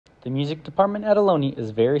The music department at Ohlone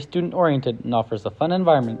is very student-oriented and offers a fun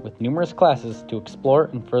environment with numerous classes to explore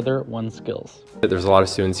and further one's skills. There's a lot of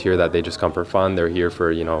students here that they just come for fun. They're here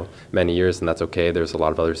for, many years, and that's okay. There's a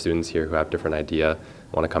lot of other students here who have different idea,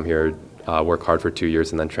 want to come here, work hard for 2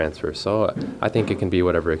 years and then transfer. So I think it can be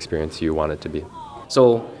whatever experience you want it to be.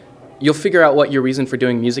 So you'll figure out what your reason for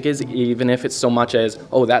doing music is, even if it's so much as,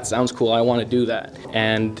 oh, that sounds cool, I want to do that.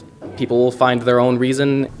 And people will find their own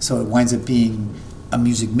reason. So it winds up being a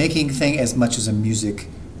music making thing as much as a music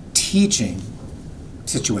teaching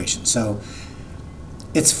situation. So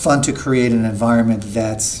it's fun to create an environment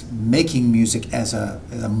that's making music as a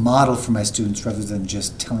model for my students rather than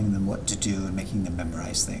just telling them what to do and making them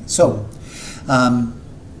memorize things. So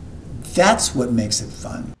that's what makes it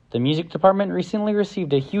fun. The music department recently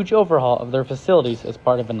received a huge overhaul of their facilities as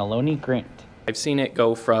part of an Ohlone grant. I've seen it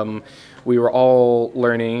go from we were all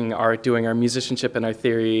learning doing our musicianship and our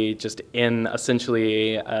theory just in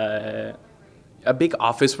essentially a big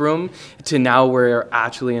office room to now we're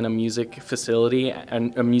actually in a music facility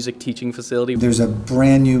and a music teaching facility. There's a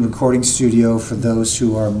brand new recording studio for those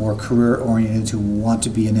who are more career oriented, who want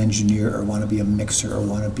to be an engineer or want to be a mixer or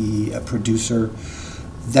want to be a producer.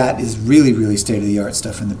 That is really, really state-of-the-art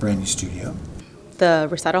stuff in the brand new studio. The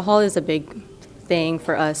recital hall is a big thing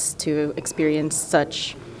for us to experience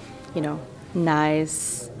such,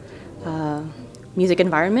 nice music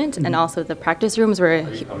environment, and also the practice rooms were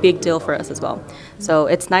a big deal for us as well. So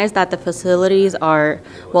it's nice that the facilities are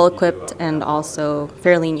well equipped and also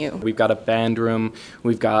fairly new. We've got a band room,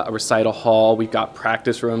 we've got a recital hall, we've got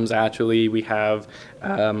practice rooms actually, we have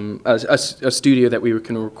a studio that we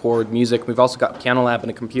can record music. We've also got a piano lab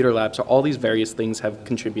and a computer lab, so all these various things have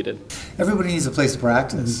contributed. Everybody needs a place to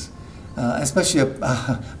practice, especially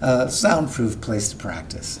a soundproof place to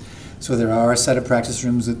practice. So there are a set of practice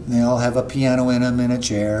rooms that they all have a piano in them and a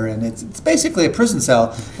chair, and it's basically a prison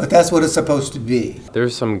cell, but that's what it's supposed to be.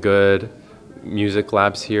 There's some good music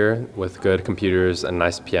labs here with good computers and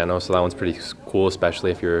nice piano, so that one's pretty cool, especially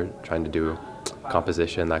if you're trying to do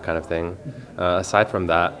composition, that kind of thing. Aside from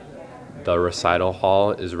that, the recital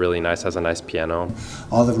hall is really nice, has a nice piano.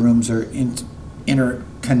 All the rooms are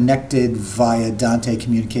interconnected via Dante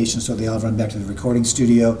communication, so they all run back to the recording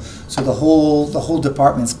studio. So the whole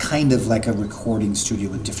department's kind of like a recording studio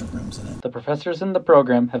with different rooms in it. The professors in the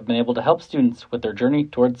program have been able to help students with their journey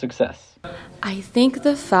towards success. I think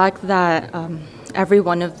the fact that every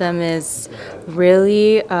one of them is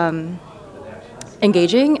really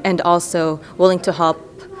engaging and also willing to help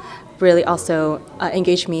really also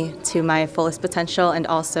engage me to my fullest potential, and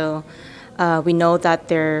also we know that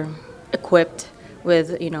they're equipped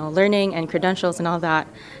with learning and credentials and all that,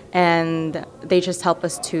 and they just help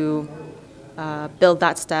us to build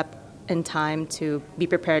that step in time to be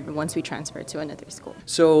prepared once we transfer to another school.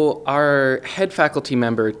 So our head faculty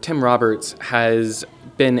member, Tim Roberts, has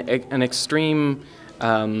been an extreme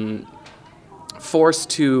force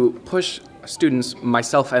to push students,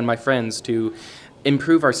 myself and my friends, to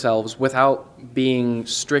improve ourselves without being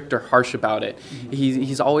strict or harsh about it.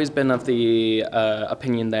 He's always been of the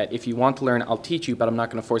opinion that if you want to learn, I'll teach you, but I'm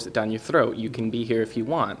not going to force it down your throat. You can be here if you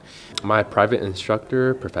want. My private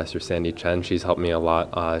instructor, Professor Sandy Chen, she's helped me a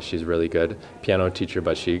lot. She's really good piano teacher,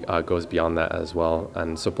 but she goes beyond that as well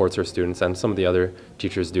and supports her students, and some of the other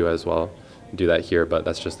teachers do as well, do that here, but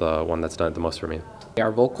that's just the one that's done it the most for me.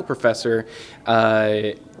 Our vocal professor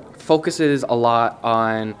focuses a lot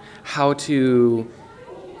on how to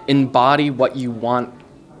embody what you want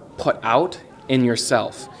put out in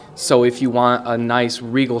yourself. So if you want a nice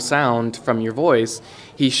regal sound from your voice,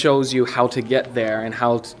 he shows you how to get there and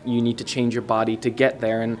how you need to change your body to get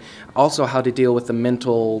there, and also how to deal with the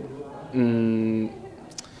mental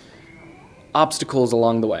obstacles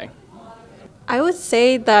along the way. I would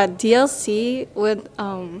say that DLC would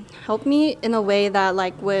help me in a way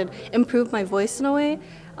that would improve my voice in a way.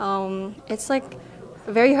 It's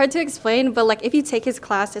very hard to explain, but if you take his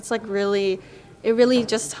class, it's it really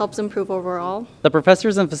just helps improve overall. The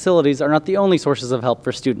professors and facilities are not the only sources of help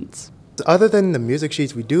for students. Other than the music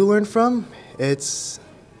sheets we do learn from, it's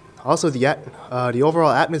also the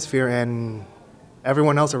overall atmosphere and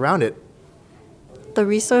everyone else around it. The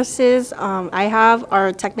resources I have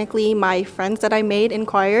are technically my friends that I made in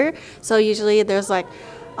choir. So usually there's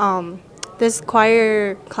this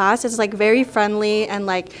choir class is very friendly, and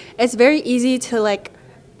it's very easy to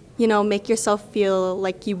make yourself feel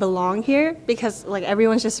like you belong here, because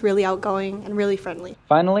everyone's just really outgoing and really friendly.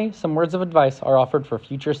 Finally, some words of advice are offered for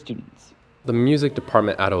future students. The music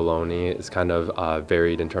department at Ohlone is kind of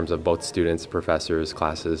varied in terms of both students, professors,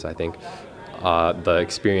 classes. I think the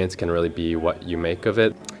experience can really be what you make of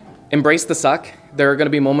it. Embrace the suck. There are going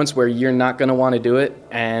to be moments where you're not going to want to do it,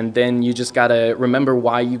 and then you just got to remember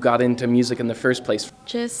why you got into music in the first place.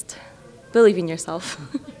 Just believe in yourself.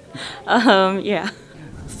 Yeah.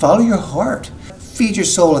 Follow your heart. Feed your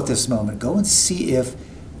soul at this moment. Go and see if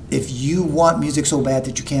you want music so bad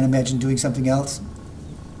that you can't imagine doing something else,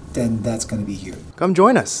 then that's going to be here. Come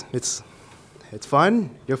join us. It's fun.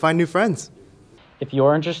 You'll find new friends. If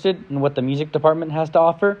you're interested in what the music department has to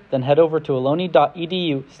offer, then head over to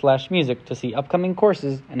ohlone.edu/music to see upcoming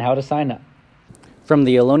courses and how to sign up. From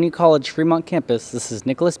the Ohlone College Fremont campus, this is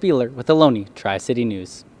Nicolas Bihler with Ohlone Tri-City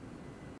News.